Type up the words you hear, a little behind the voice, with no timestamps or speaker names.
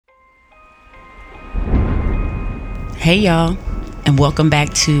Hey y'all, and welcome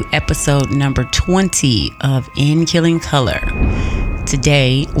back to episode number 20 of In Killing Color.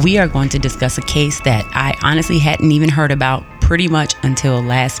 Today, we are going to discuss a case that I honestly hadn't even heard about pretty much until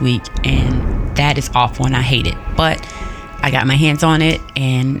last week, and that is awful and I hate it. But I got my hands on it,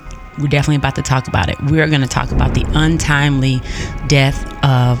 and we're definitely about to talk about it. We're going to talk about the untimely death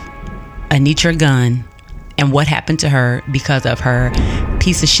of Anitra Gunn and what happened to her because of her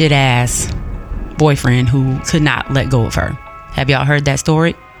piece of shit ass boyfriend who could not let go of her. Have y'all heard that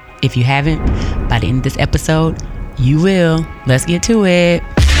story? If you haven't, by the end of this episode, you will. Let's get to it.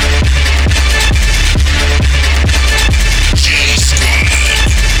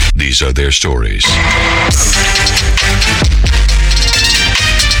 These are their stories.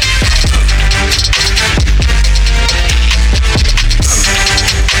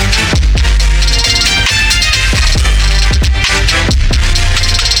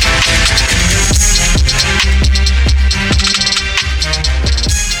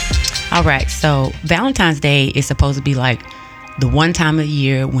 All right, so Valentine's Day is supposed to be like the one time of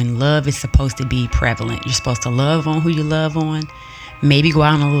year when love is supposed to be prevalent. You're supposed to love on who you love on, maybe go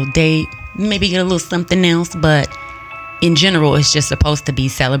out on a little date, maybe get a little something else, but in general, it's just supposed to be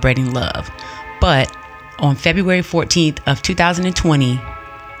celebrating love. But on February 14th of 2020,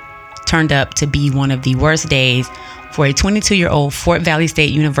 turned up to be one of the worst days for a 22-year-old Fort Valley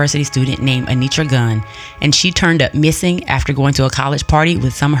State University student named Anitra Gunn, and she turned up missing after going to a college party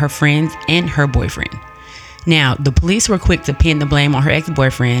with some of her friends and her boyfriend. Now, the police were quick to pin the blame on her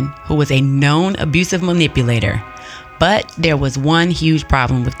ex-boyfriend, who was a known abusive manipulator, but there was one huge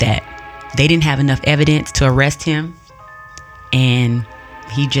problem with that. They didn't have enough evidence to arrest him, and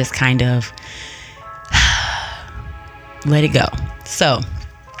he just kind of let it go. So,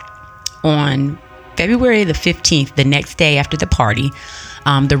 on February the 15th, the next day after the party,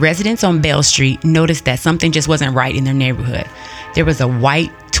 the residents on Bell Street noticed that something just wasn't right in their neighborhood. There was a white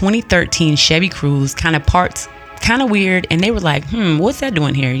 2013 Chevy Cruze, kind of parts, kind of weird, and they were like, what's that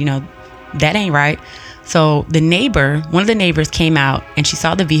doing here? You know, that ain't right. So one of the neighbors came out and she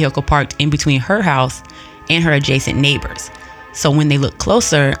saw the vehicle parked in between her house and her adjacent neighbors. So when they looked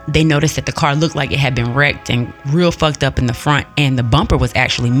closer, they noticed that the car looked like it had been wrecked and real fucked up in the front, and the bumper was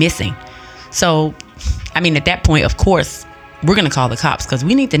actually missing. So, I mean, at that point, of course, we're going to call the cops because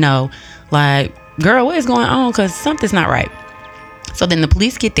we need to know, like, girl, what is going on? Because something's not right. So then the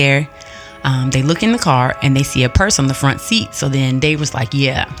police get there. They look in the car and they see a purse on the front seat. So then they was like,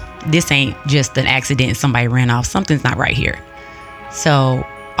 yeah, this ain't just an accident and somebody ran off. Something's not right here. So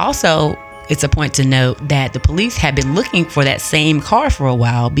also, it's a point to note that the police had been looking for that same car for a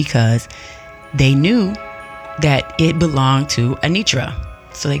while because they knew that it belonged to Anitra.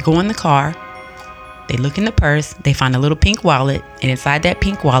 So they go in the car, they look in the purse, they find a little pink wallet, and inside that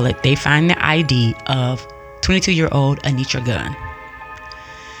pink wallet, they find the ID of 22-year-old Anitra Gunn.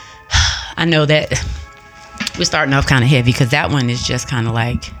 I know that we're starting off kind of heavy because that one is just kind of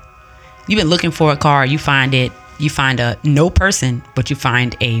like, you've been looking for a car, you find it, you find no person, but you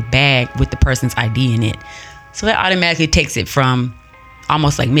find a bag with the person's ID in it. So that automatically takes it from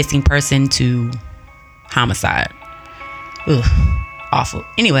almost like missing person to homicide. Ugh. Awful.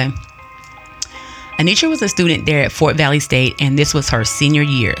 Anyway, Anitra was a student there at Fort Valley State, and this was her senior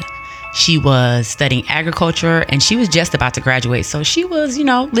year. She was studying agriculture, and she was just about to graduate. So she was,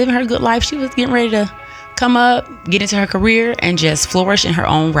 living her good life. She was getting ready to come up, get into her career, and just flourish in her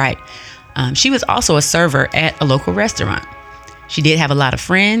own right. She was also a server at a local restaurant. She did have a lot of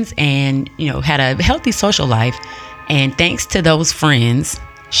friends and, had a healthy social life. And thanks to those friends,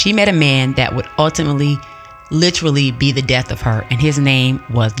 she met a man that would ultimately literally be the death of her, and his name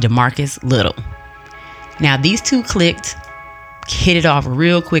was DeMarcus Little. Now, these two clicked, hit it off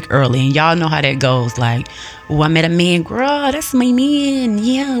real quick early, and y'all know how that goes. Like, I met a man, girl, that's my man.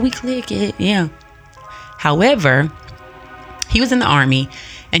 Yeah, we click it. Yeah. However, he was in the Army,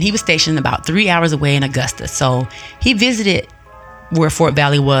 and he was stationed about 3 hours away in Augusta. So he visited where Fort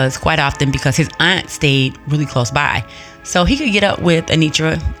Valley was quite often because his aunt stayed really close by. So he could get up with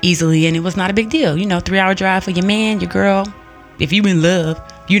Anitra easily, and it was not a big deal. 3-hour drive for your man, your girl. If you in love,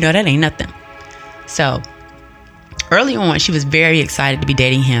 that ain't nothing. So early on, she was very excited to be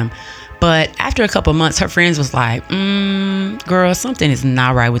dating him. But after a couple months, her friends was like, girl, something is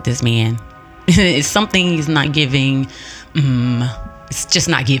not right with this man. It's something he's not giving. It's just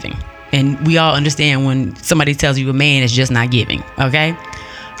not giving. And we all understand when somebody tells you a man is just not giving, okay?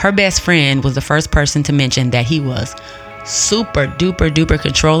 Her best friend was the first person to mention that he was super duper duper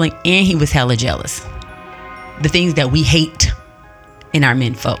controlling, and he was hella jealous. The things that we hate in our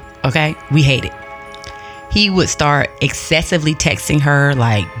men folk, okay? We hate it. he would start excessively texting her,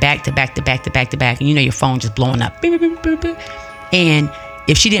 like back to back to back to back to back. And you know, your phone just blowing up. Beep, beep, beep, beep. And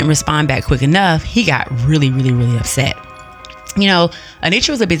if she didn't respond back quick enough, he got really, really, really upset. You know,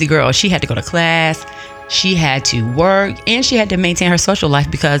 Anitra was a busy girl. She had to go to class, she had to work, and she had to maintain her social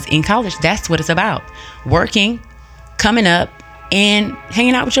life, because in college, that's what it's about. Working, coming up, and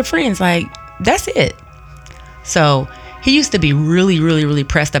hanging out with your friends. Like, that's it. So he used to be really, really, really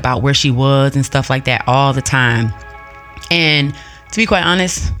pressed about where she was and stuff like that all the time. And to be quite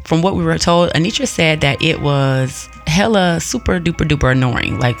honest, from what we were told, Anitra said that it was hella super duper duper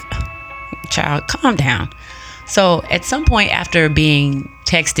annoying. Like, child, calm down. So at some point, after being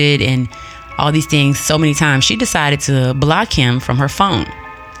texted and all these things so many times, she decided to block him from her phone.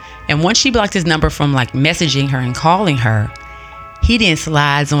 And once she blocked his number from like messaging her and calling her, he then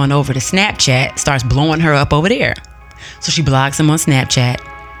slides on over to Snapchat, starts blowing her up over there. So she blocks him on Snapchat.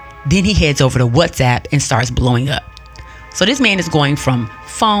 Then he heads over to WhatsApp and starts blowing up. So this man is going from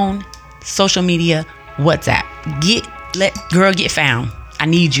phone, social media, WhatsApp. Girl, get found. I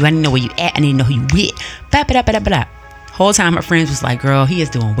need you. I need to know where you at. I need to know who you with. Whole time her friends was like, girl, he is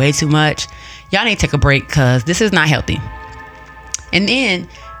doing way too much. Y'all need to take a break, because this is not healthy. And then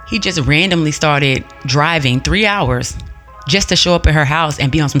he just randomly started driving 3 hours just to show up at her house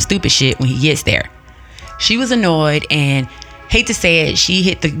and be on some stupid shit when he gets there. She was annoyed, and hate to say it, she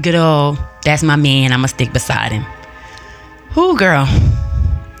hit the good old, that's my man, I'ma stick beside him. Whoo, girl.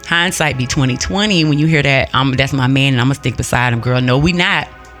 Hindsight be 20/20 when you hear that, that's my man and I'ma stick beside him, girl. No, we not.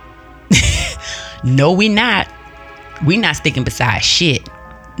 No, we not. We not sticking beside shit.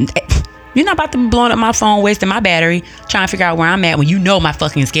 You're not about to be blowing up my phone, wasting my battery, trying to figure out where I'm at when you know my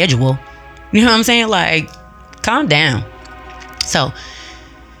fucking schedule. You know what I'm saying? Like, calm down. So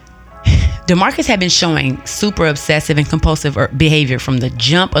DeMarcus had been showing super obsessive and compulsive behavior from the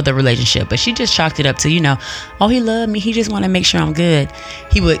jump of the relationship, but she just chalked it up to, you know, oh, he loved me, he just want to make sure I'm good.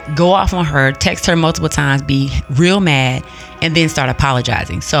 He would go off on her, text her multiple times, be real mad, and then start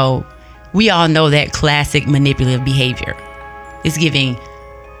apologizing. So we all know that classic manipulative behavior. It's giving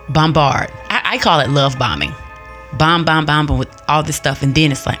bombard. I call it love bombing. Bomb with all this stuff, and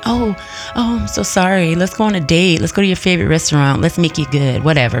then it's like, oh, I'm so sorry, let's go on a date, let's go to your favorite restaurant, let's make you good,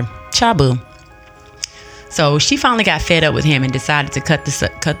 whatever. Chabu. So she finally got fed up with him and decided to cut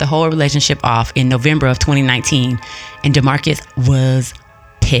the whole relationship off in November of 2019, and DeMarcus was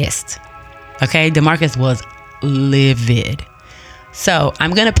pissed. Okay, DeMarcus was livid. So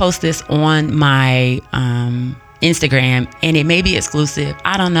I'm gonna post this on my Instagram, and it may be exclusive,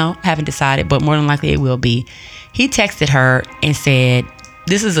 I don't know, haven't decided, but more than likely it will be. He texted her and said,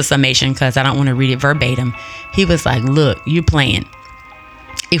 this is a summation because I don't want to read it verbatim. He was like, look, you're playing.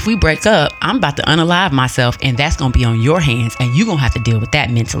 If we break up, I'm about to unalive myself, and that's going to be on your hands, and you're going to have to deal with that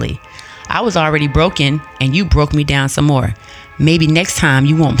mentally. I was already broken, and you broke me down some more. Maybe next time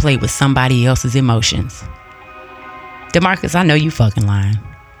you won't play with somebody else's emotions. DeMarcus, I know you fucking lying.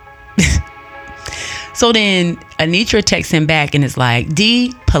 So then Anitra texts him back and is like,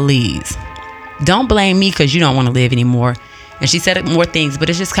 D, please, don't blame me because you don't want to live anymore. And she said more things, but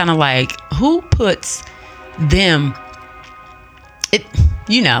it's just kind of like, who puts them...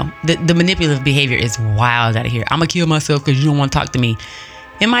 the manipulative behavior is wild out of here. I'm gonna kill myself because you don't want to talk to me.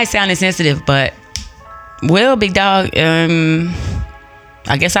 It might sound insensitive, but well, big dog,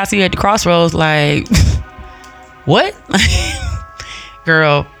 I guess I'll see you at the crossroads. Like, what?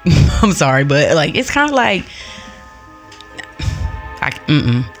 Girl, I'm sorry, but like, it's kind of like,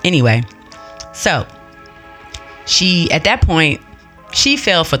 anyway. So she, at that point, she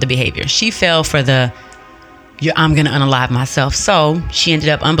fell for the behavior. She fell for the, I'm going to unalive myself. So she ended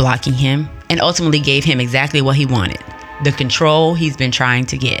up unblocking him and ultimately gave him exactly what he wanted, the control he's been trying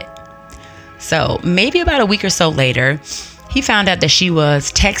to get. So maybe about a week or so later, he found out that she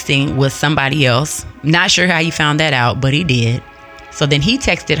was texting with somebody else. Not sure how he found that out, but he did. So then he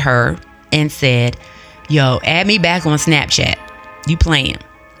texted her and said, yo, add me back on Snapchat. You playing.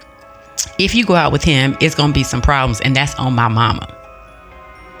 If you go out with him, it's going to be some problems, and that's on my mama.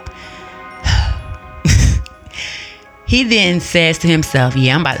 He then says to himself,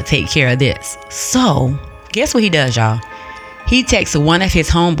 yeah, I'm about to take care of this. So guess what he does, y'all? He texts one of his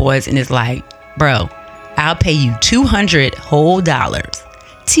homeboys and is like, bro, I'll pay you $200 whole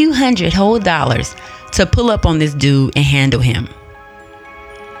dollars to pull up on this dude and handle him.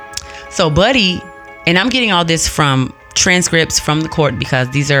 So Buddy, and I'm getting all this from transcripts from the court because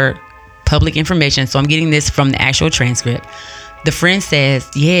these are public information. So I'm getting this from the actual transcript. The friend says,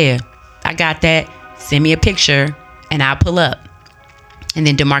 yeah, I got that. Send me a picture and I'll pull up. And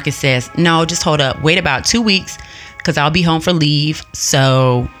then DeMarcus says, no, just hold up. Wait about 2 weeks because I'll be home for leave.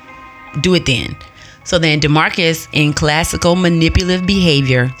 So do it then. So then DeMarcus, in classical manipulative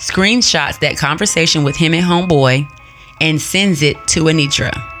behavior, screenshots that conversation with him and homeboy and sends it to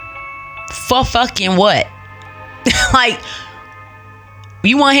Anitra. For fucking what? Like,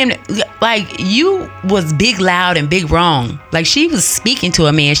 you want him to, like, you was big loud and big wrong. Like, she was speaking to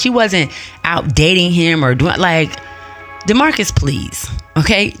a man. She wasn't out dating him or doing, like, DeMarcus, please.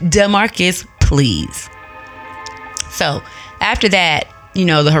 Okay? DeMarcus, please. So after that, you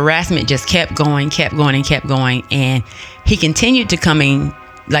know, the harassment just kept going. And he continued to come in,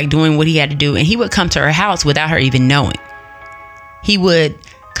 like, doing what he had to do. And he would come to her house without her even knowing. He would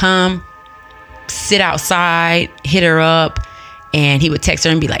come, sit outside, hit her up, and he would text her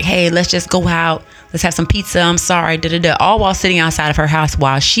and be like, hey, let's just go out. Let's have some pizza. I'm sorry. All while sitting outside of her house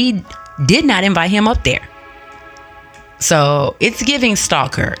while she did not invite him up there. So it's giving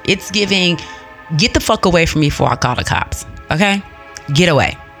stalker. It's giving, get the fuck away from me before I call the cops. Okay? Get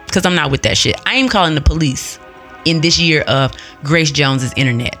away. Because I'm not with that shit. I am calling the police in this year of Grace Jones's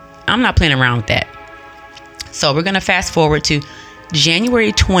internet. I'm not playing around with that. So we're going to fast forward to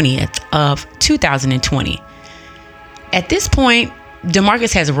January 20th of 2020. At this point,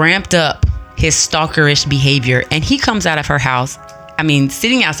 DeMarcus has ramped up his stalkerish behavior, and he comes out of her house. I mean,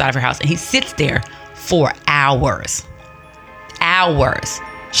 sitting outside of her house, and he sits there for hours. Hours.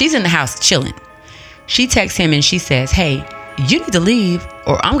 She's in the house chilling. She texts him and she says, hey, you need to leave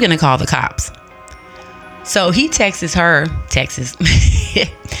or I'm going to call the cops. So he texts her,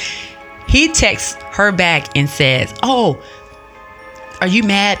 he texts her back and says, oh, are you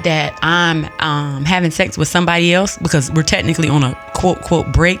mad that I'm having sex with somebody else? Because we're technically on a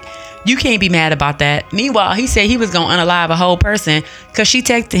quote break. You can't be mad about that. Meanwhile, he said he was going to unalive a whole person because she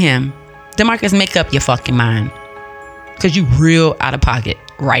texted him. DeMarcus, make up your fucking mind. Because you real out of pocket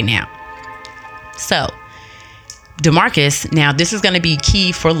right now. So DeMarcus, now this is going to be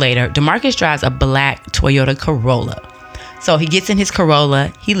key for later. DeMarcus drives a black Toyota Corolla. So he gets in his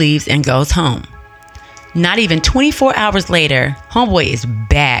Corolla, he leaves and goes home. Not even 24 hours later, homeboy is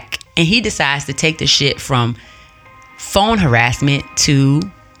back and he decides to take the shit from phone harassment to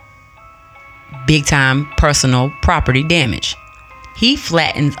big time personal property damage. He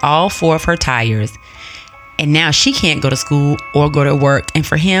flattens all 4 of her tires and now she can't go to school or go to work. And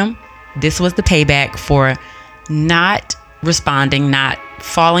for him, this was the payback for not responding, not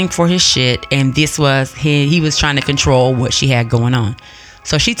falling for his shit. And this was he was trying to control what she had going on.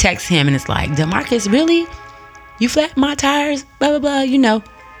 So she texts him and it's like, DeMarcus, really? You flattened my tires? Blah, blah, blah, you know.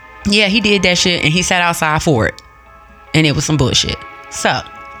 Yeah, he did that shit and he sat outside for it. And it was some bullshit. So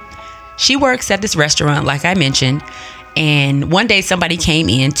she works at this restaurant, like I mentioned. And one day somebody came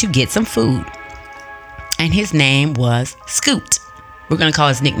in to get some food. And his name was Scoot. We're going to call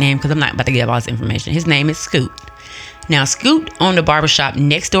his nickname because I'm not about to give all this information. His name is Scoot. Now, Scoot owned a barbershop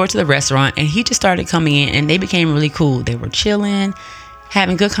next door to the restaurant. And he just started coming in and they became really cool. They were chilling,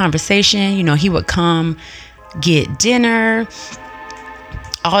 having good conversation. You know, he would come get dinner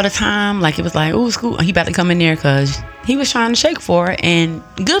all the time. Like it was like, oh, Scoot, he about to come in there because he was trying to shake for her. And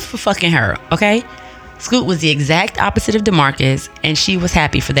good for fucking her, okay? Scoot was the exact opposite of DeMarcus. And she was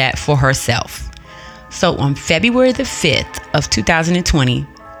happy for that for herself. So on February the 5th of 2020,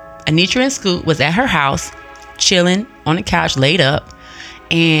 Anitra and Scoot was at her house, chilling on the couch, laid up,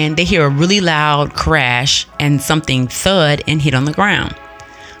 and they hear a really loud crash and something thud and hit on the ground.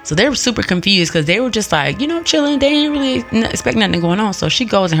 So they were super confused because they were just like, you know, chilling. They didn't really expect nothing going on. So she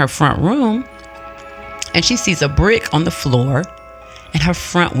goes in her front room and she sees a brick on the floor and her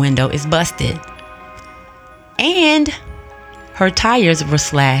front window is busted. And her tires were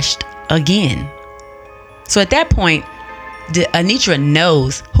slashed again. So at that point, Anitra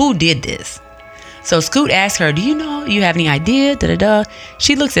knows who did this. So Scoot asks her, do you know, you have any idea?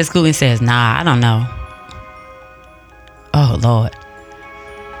 She looks at Scoot and says, nah, I don't know. Oh, Lord.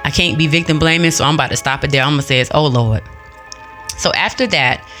 I can't be victim blaming, so I'm about to stop it there. I'm going to say it's, oh, Lord. So after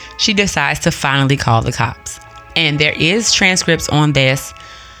that, she decides to finally call the cops. And there is transcripts on this.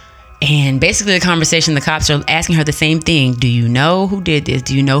 And basically the conversation, the cops are asking her the same thing. Do you know who did this?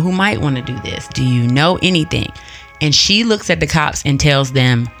 Do you know who might want to do this? Do you know anything? And she looks at the cops and tells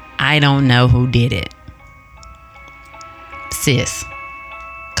them, I don't know who did it. Sis.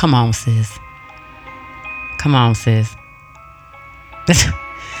 Come on, sis. Come on, sis.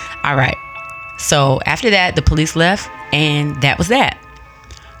 All right. So after that, the police left and that was that.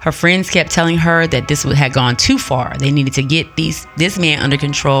 Her friends kept telling her that this had gone too far. They needed to get this man under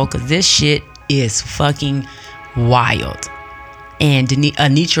control because this shit is fucking wild. And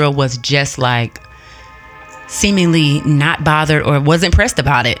Anitra was just like seemingly not bothered or wasn't pressed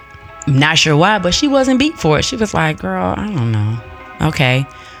about it. I'm not sure why, but she wasn't beat for it. She was like, girl, I don't know. Okay.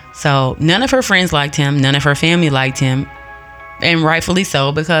 So none of her friends liked him. None of her family liked him. And rightfully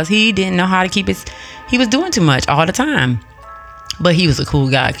so, because he didn't know how to keep his... He was doing too much all the time. But he was a cool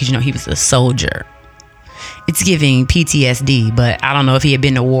guy because, he was a soldier. It's giving PTSD, but I don't know if he had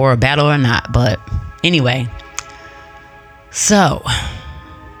been to war or battle or not. But anyway. So,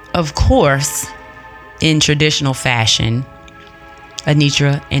 of course, in traditional fashion,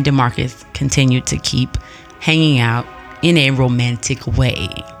 Anitra and DeMarcus continued to keep hanging out in a romantic way.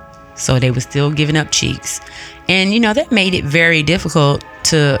 So they were still giving up cheeks. And, that made it very difficult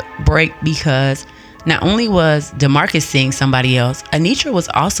to break because not only was DeMarcus seeing somebody else, Anitra was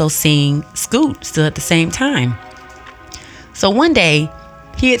also seeing Scoot still at the same time. So one day,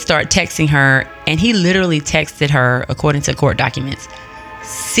 he had started texting her, and he literally texted her, according to court documents,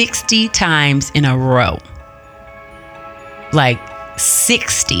 60 times in a row. Like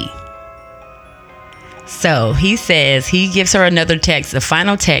 60. So he says he gives her another text, the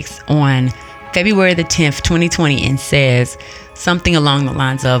final text on February the 10th, 2020, and says something along the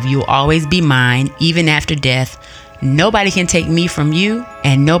lines of, "You'll always be mine, even after death. Nobody can take me from you,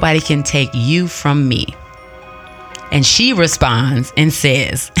 and nobody can take you from me." And she responds and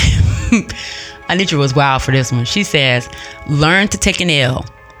says, Anitra was wild for this one. She says, "Learn to take an L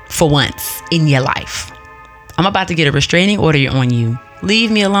for once in your life. I'm about to get a restraining order on you.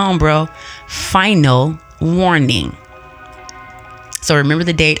 Leave me alone, bro. Final warning." So remember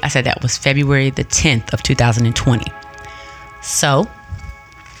the date? I said that was February the 10th of 2020. So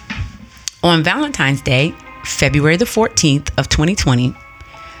on Valentine's Day, February the 14th of 2020,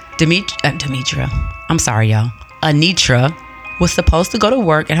 Anitra was supposed to go to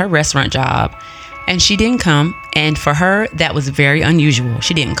work at her restaurant job, and she didn't come. And for her, that was very unusual.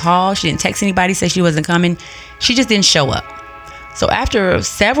 She didn't call. She didn't text anybody, say she wasn't coming. She just didn't show up. So after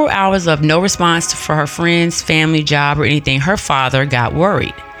several hours of no response for her friends, family, job, or anything, her father got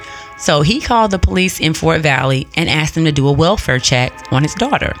worried. So he called the police in Fort Valley and asked them to do a welfare check on his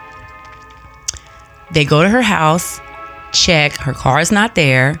daughter. They go to her house, check, her car is not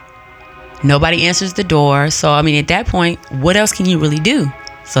there. Nobody answers the door. So, at that point, what else can you really do?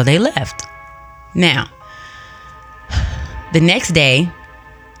 So they left. Now, the next day,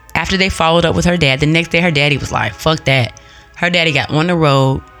 after they followed up with her dad, the next day her daddy was like, fuck that. Her daddy got on the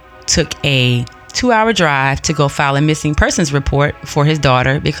road, took a 2-hour drive to go file a missing persons report for his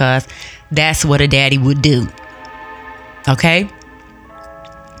daughter because that's what a daddy would do. Okay?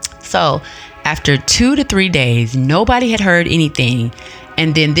 So after 2 to 3 days, nobody had heard anything.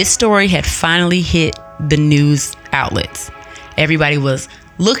 And then this story had finally hit the news outlets. Everybody was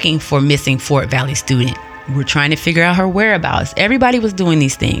looking for missing Fort Valley student. We're trying to figure out her whereabouts. Everybody was doing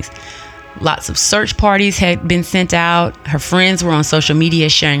these things. Lots of search parties had been sent out. Her friends were on social media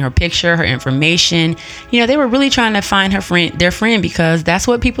sharing her picture, her information. They were really trying to find their friend, because that's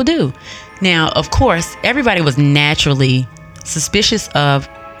what people do. Now, of course, everybody was naturally suspicious of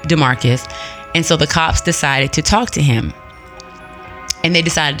DeMarcus. And so the cops decided to talk to him. And they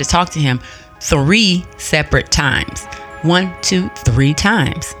decided to talk to him 3 separate times. 1, 2, 3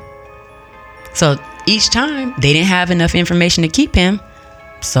 times. So each time they didn't have enough information to keep him.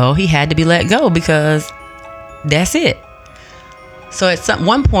 So he had to be let go because that's it. So at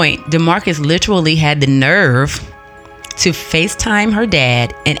one point, DeMarcus literally had the nerve to FaceTime her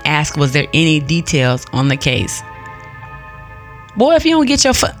dad and ask, was there any details on the case? Boy, if you don't get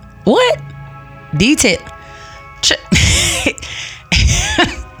your... What? Detail...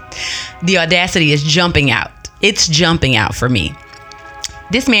 The audacity is jumping out. It's jumping out for me.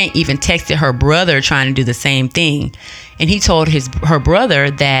 This man even texted her brother trying to do the same thing. And he told her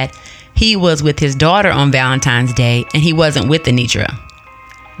brother that he was with his daughter on Valentine's Day and he wasn't with Anitra.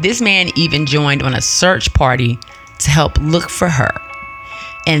 This man even joined on a search party to help look for her.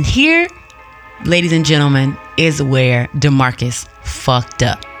 And here, ladies and gentlemen, is where DeMarcus fucked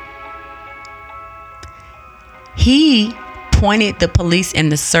up. He pointed the police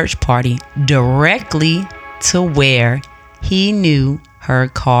and the search party directly to where he knew her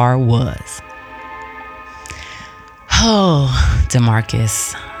car was. Oh,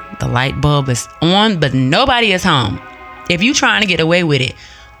 DeMarcus, the light bulb is on, but nobody is home. If you're trying to get away with it,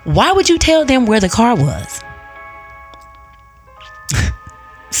 why would you tell them where the car was?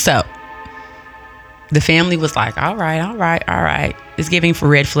 So, the family was like, all right. It's giving for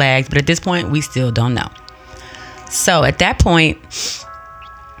red flags, but at this point, we still don't know. So, at that point,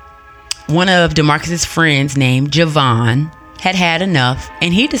 one of DeMarcus's friends named Javon had enough,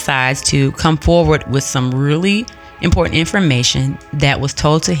 and he decides to come forward with some really important information that was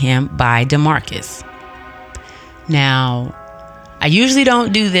told to him by DeMarcus. Now, I usually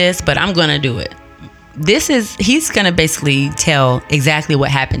don't do this, but I'm going to do it. he's going to basically tell exactly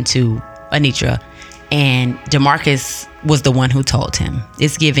what happened to Anitra. And DeMarcus was the one who told him.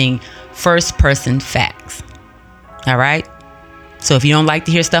 It's giving first person facts. All right. So if you don't like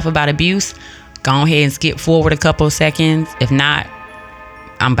to hear stuff about abuse, go ahead and skip forward a couple of seconds. If not,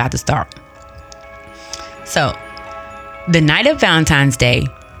 I'm about to start. So the night of Valentine's Day,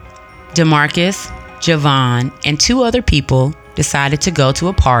 DeMarcus, Javon, and 2 other people decided to go to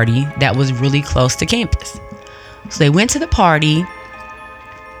a party that was really close to campus. So they went to the party.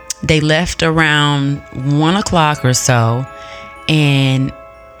 They left around 1 o'clock or so, and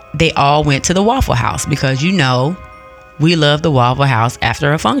they all went to the Waffle House because, we love the Waffle House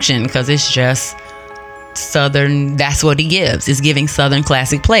after a function because it's just Southern. That's what he gives. It's giving Southern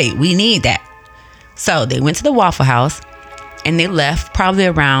classic plate. We need that. So they went to the Waffle House and they left probably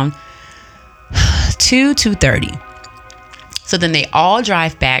around 2:30. So then they all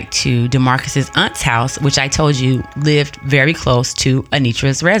drive back to DeMarcus's aunt's house, which I told you lived very close to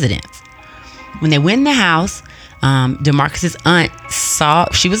Anitra's residence. When they went in the house, DeMarcus's aunt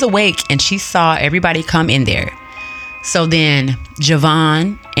she was awake and she saw everybody come in there. So then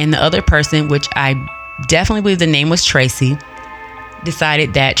Javon and the other person, which I definitely believe the name was Tracy,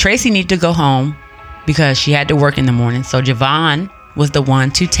 decided that Tracy needed to go home because she had to work in the morning. So Javon was the one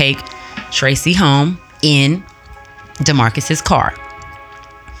to take Tracy home in DeMarcus's car.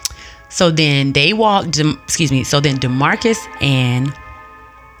 So then DeMarcus and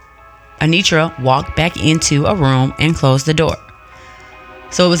Anitra walked back into a room and closed the door.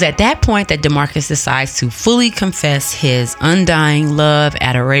 So it was at that point that DeMarcus decides to fully confess his undying love,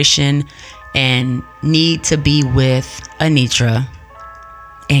 adoration, and need to be with Anitra.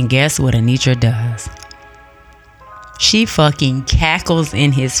 And guess what Anitra does? She fucking cackles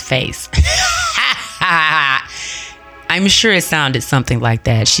in his face. I'm sure it sounded something like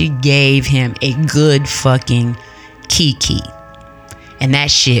that. She gave him a good fucking kiki. And that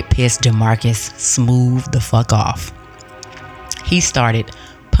shit pissed DeMarcus smooth the fuck off. He started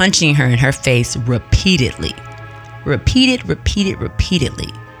punching her in her face repeatedly.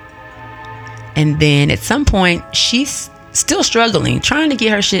 Repeatedly. And then at some point, she's still struggling, trying to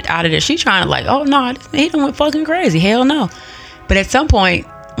get her shit out of there. She's trying to oh no, he done went fucking crazy. Hell no. But at some point,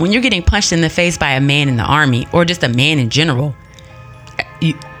 when you're getting punched in the face by a man in the army or just a man in general,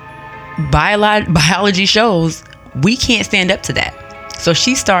 biology shows we can't stand up to that. So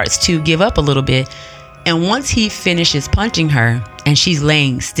she starts to give up a little bit. And once he finishes punching her and she's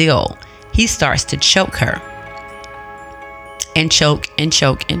laying still, he starts to choke her. And choke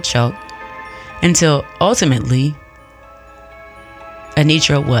until ultimately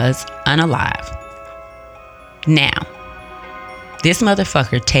Anitra was unalive. Now, this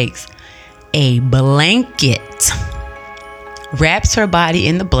motherfucker takes a blanket, wraps her body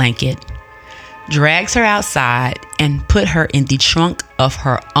in the blanket, drags her outside, and put her in the trunk of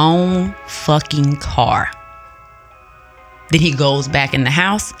her own fucking car. Then he goes back in the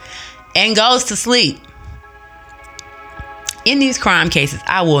house and goes to sleep. In these crime cases,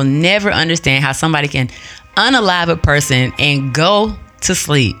 I will never understand how somebody can unalive a person and go to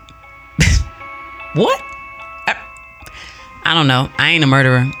sleep. What? I don't know. I ain't a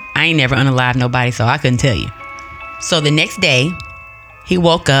murderer. I ain't never unalive nobody, so I couldn't tell you. So the next day, he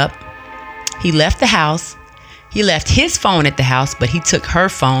woke up. He left the house. He left his phone at the house, but he took her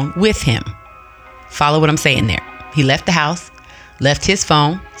phone with him. Follow what I'm saying there. He left the house, left his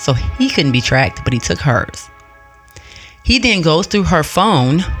phone, so he couldn't be tracked, but he took hers. He then goes through her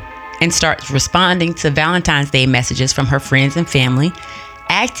phone and starts responding to Valentine's Day messages from her friends and family,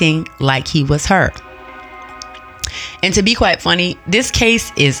 acting like he was her. And to be quite funny, this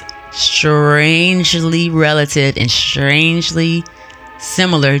case is strangely relative and strangely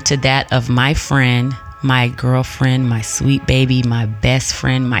similar to that of my friend, my girlfriend, my sweet baby, my best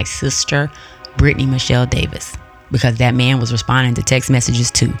friend, my sister, Brittany Michelle Davis, because that man was responding to text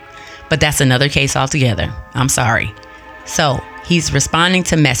messages too. But that's another case altogether. I'm sorry. So he's responding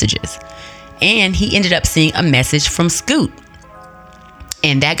to messages, and he ended up seeing a message from Scoot,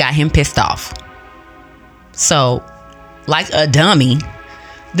 and that got him pissed off. So, like a dummy,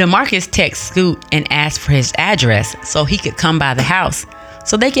 DeMarcus texts Scoot and asked for his address so he could come by the house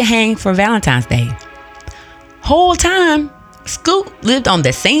so they could hang for Valentine's Day. Whole time, Scoot lived on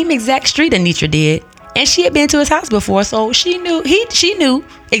the same exact street Anitra did, and she had been to his house before, so she knew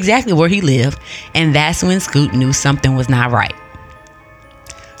exactly where he lived, and that's when Scoot knew something was not right.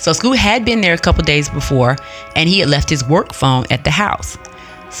 So Scoot had been there a couple days before, and he had left his work phone at the house.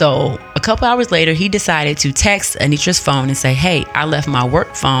 So a couple hours later, he decided to text Anitra's phone and say, "Hey, I left my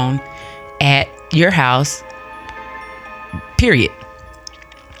work phone at your house, period."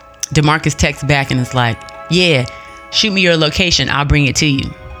 DeMarcus texts back and is like, yeah, shoot me your location. I'll bring it to you.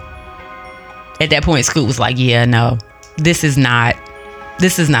 At that point, Scoot was like, yeah, no, this is not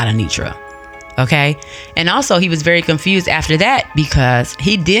Anitra. Okay. And also he was very confused after that because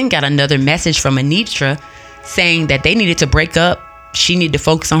he then got another message from Anitra saying that they needed to break up. She needed to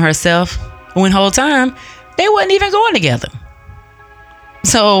focus on herself. When the whole time they wasn't even going together.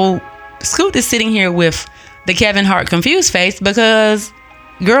 So Scoot is sitting here with the Kevin Hart confused face because,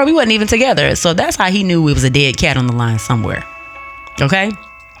 girl, we wasn't even together. So that's how he knew it was a dead cat on the line somewhere. Okay.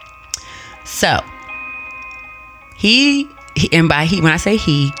 So when I say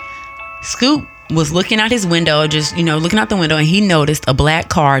he, Scoot was looking out his window, just, looking out the window, and he noticed a black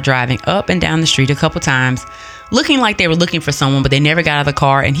car driving up and down the street a couple times, looking like they were looking for someone, but they never got out of the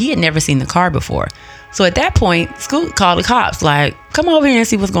car, and he had never seen the car before. So at that point, Scoot called the cops, like, come over here and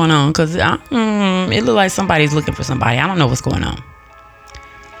see what's going on, because it looked like somebody's looking for somebody. I don't know what's going on.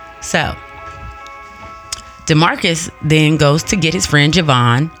 So DeMarcus then goes to get his friend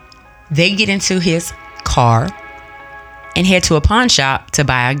Javon. They get into his car and head to a pawn shop to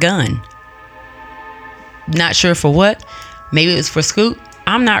buy a gun. Not sure for what. Maybe it was for Scoot.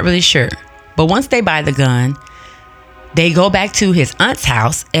 I'm not really sure. But once they buy the gun, they go back to his aunt's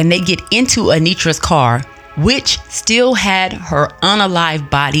house and they get into Anitra's car, which still had her unalive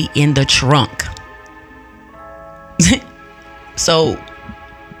body in the trunk. So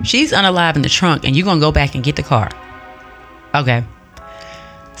she's unalive in the trunk and you're going to go back and get the car. Okay.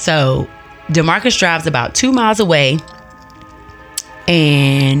 So DeMarcus drives about 2 miles away.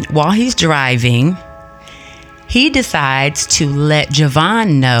 And while he's driving, he decides to let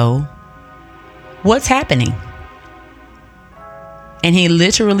Javon know what's happening. And he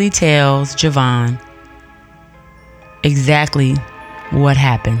literally tells Javon exactly what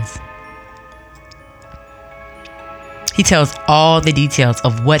happens. He tells all the details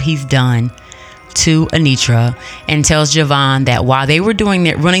of what he's done to Anitra and tells Javon that while they were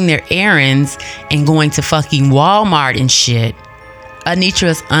running their errands and going to fucking Walmart and shit,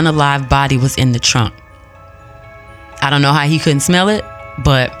 Anitra's unalive body was in the trunk. I don't know how he couldn't smell it,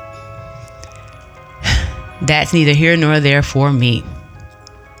 but that's neither here nor there for me.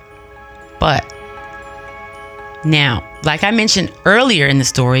 But now, like I mentioned earlier in the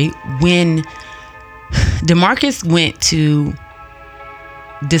story, when DeMarcus went to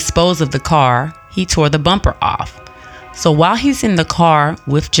dispose of the car, he tore the bumper off. So while he's in the car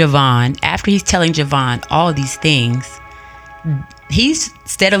with Javon, after he's telling Javon all these things, he's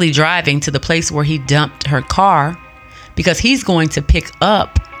steadily driving to the place where he dumped her car because he's going to pick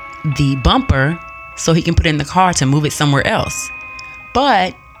up the bumper so he can put it in the car to move it somewhere else.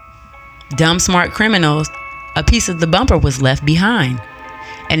 But dumb, smart criminals, a piece of the bumper was left behind.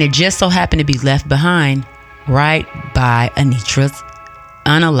 And it just so happened to be left behind right by Anitra's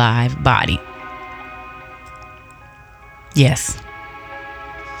unalive body. Yes.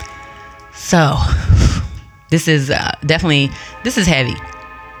 So this is this is heavy.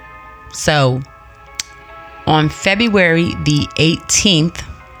 So on February the 18th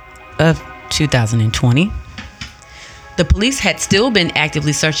of 2020, the police had still been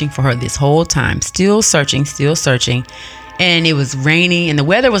actively searching for her this whole time. Still searching. And it was raining and the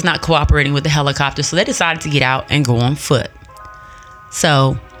weather was not cooperating with the helicopter. So they decided to get out and go on foot.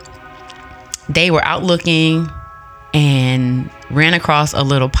 So they were out looking and ran across a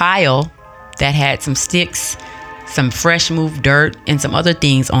little pile that had some sticks, some fresh moved dirt, and some other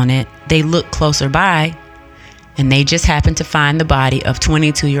things on it. They looked closer by and they just happened to find the body of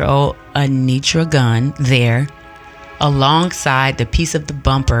 22-year-old Anitra Gunn there alongside the piece of the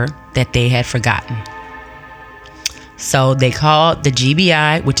bumper that they had forgotten. So they called the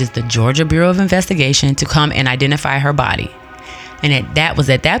GBI, which is the Georgia Bureau of Investigation, to come and identify her body. And that was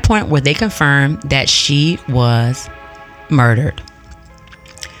at that point where they confirmed that she was murdered.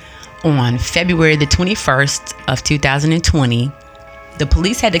 On February the 21st of 2020, the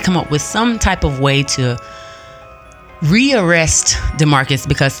police had to come up with some type of way to rearrest DeMarcus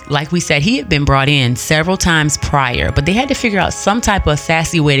because, like we said, he had been brought in several times prior, but they had to figure out some type of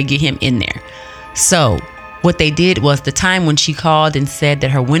sassy way to get him in there. So what they did was the time when she called and said that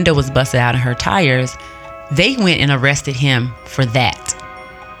her window was busted out and her tires, they went and arrested him for that.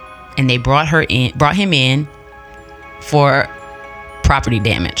 And they brought him in for property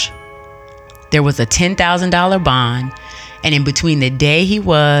damage. There was a $10,000 bond. And in between the day he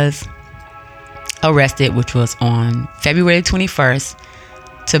was arrested, which was on February 21st,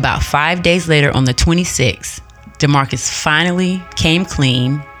 to about 5 days later on the 26th, DeMarcus finally came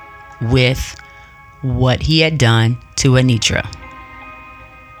clean with what he had done to Anitra.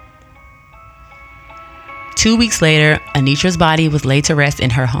 2 weeks later, Anitra's body was laid to rest in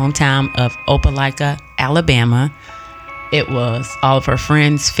her hometown of Opelika, Alabama. It was all of her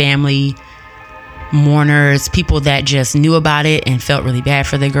friends, family, mourners, people that just knew about it and felt really bad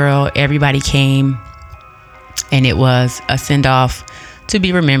for the girl. Everybody came, and it was a send-off to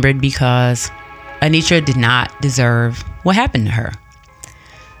be remembered because Anitra did not deserve what happened to her.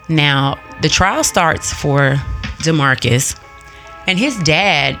 Now, the trial starts for DeMarcus, and his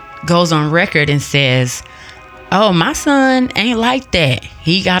dad goes on record and says, "Oh, my son ain't like that.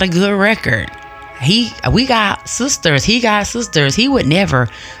 He got a good record. We got sisters. He got sisters. He would never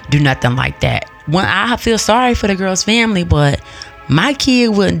do nothing like that. When I feel sorry for the girl's family, but my kid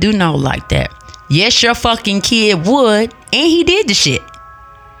wouldn't do no like that." Yes, your fucking kid would, and he did the shit.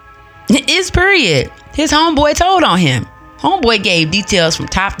 It's period. His homeboy told on him. Homeboy gave details from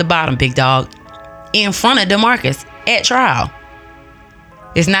top to bottom, big dog, in front of DeMarcus at trial.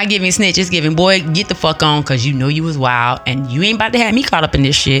 It's not giving snitch, it's giving, boy, get the fuck on, because you know you was wild and you ain't about to have me caught up in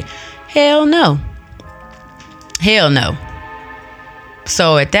this shit. Hell no. Hell no.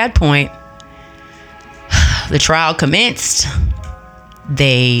 So at that point, the trial commenced.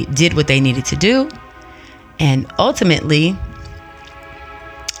 They did what they needed to do. And ultimately,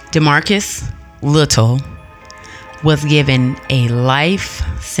 DeMarcus Little was given a life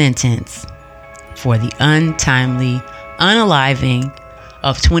sentence for the untimely unaliving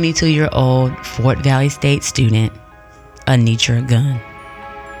of 22-year-old Fort Valley State student Anitra Gunn.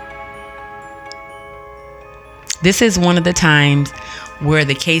 This is one of the times where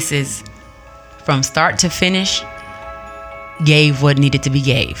the cases from start to finish gave what needed to be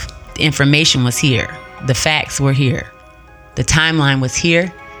gave. The information was here. The facts were here. The timeline was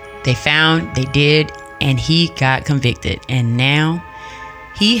here. They found, they did, and he got convicted. And now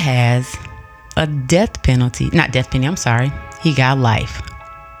he has a death penalty. Not death penalty, I'm sorry. He got life.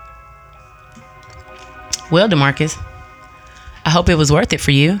 Well, DeMarcus, I hope it was worth it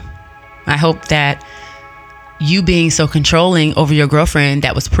for you. I hope that you being so controlling over your girlfriend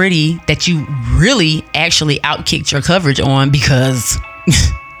that was pretty, that you really actually outkicked your coverage on, because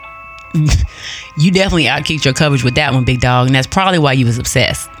you definitely outkicked your coverage with that one, big dog. And that's probably why you was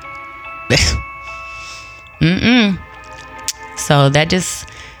obsessed. So that just,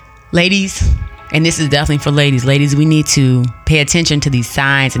 ladies, and this is definitely for ladies. Ladies, we need to pay attention to these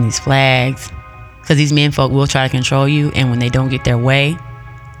signs and these flags, because these men folk will try to control you. And when they don't get their way,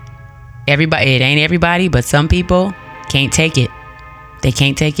 everybody, it ain't everybody, but some people can't take it. They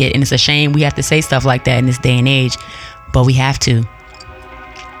can't take it. And it's a shame we have to say stuff like that in this day and age, but we have to.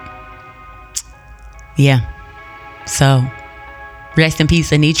 Yeah. So rest in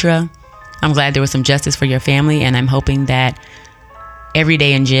peace, Anitra. I'm glad there was some justice for your family, and I'm hoping that every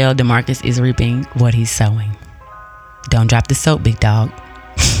day in jail, DeMarcus is reaping what he's sowing. Don't drop the soap, big dog.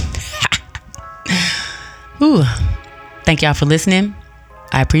 Ooh. Thank y'all for listening.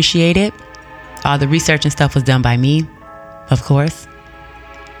 I appreciate it. All the research and stuff was done by me, of course.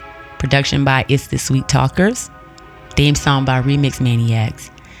 Production by It's the Sweet Talkers. Theme song by Remix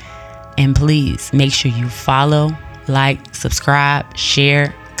Maniacs. And please make sure you follow, like, subscribe,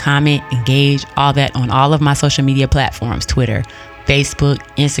 share, comment, engage, all that on all of my social media platforms. Twitter, Facebook,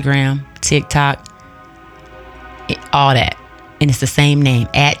 Instagram, TikTok, all that. And it's the same name,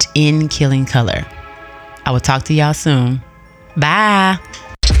 @InKillingColor. I will talk to y'all soon. Bye.